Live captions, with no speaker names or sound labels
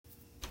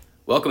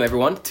Welcome,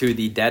 everyone, to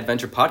the Dad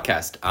Venture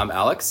Podcast. I'm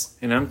Alex.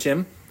 And I'm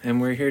Tim,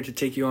 and we're here to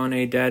take you on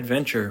a dad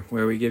venture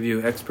where we give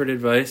you expert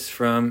advice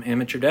from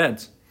amateur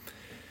dads.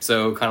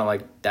 So, kind of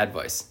like dad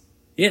voice.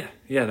 Yeah,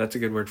 that's a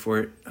good word for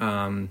it.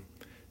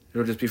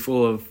 It'll just be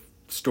full of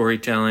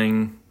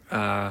storytelling,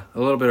 a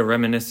little bit of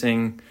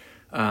reminiscing,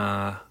 Do's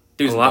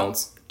and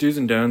don'ts. Do's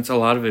and don'ts, a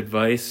lot of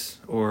advice,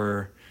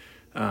 or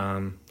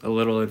a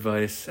little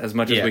advice, as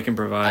much as we can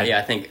provide.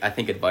 I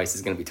think advice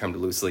is going to be termed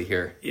loosely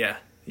here. Yeah,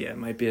 it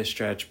might be a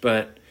stretch,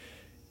 but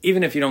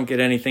even if you don't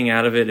get anything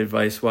out of it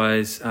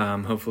advice-wise,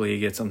 hopefully you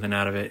get something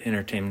out of it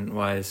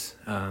entertainment-wise.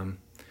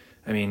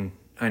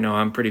 I know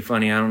I'm pretty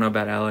funny. I don't know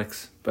about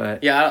Alex,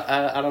 but...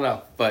 Yeah, I don't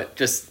know. But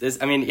just, it's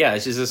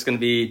just going to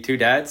be two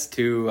dads,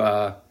 two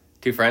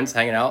friends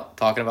hanging out,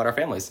 talking about our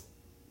families.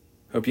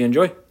 Hope you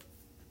enjoy.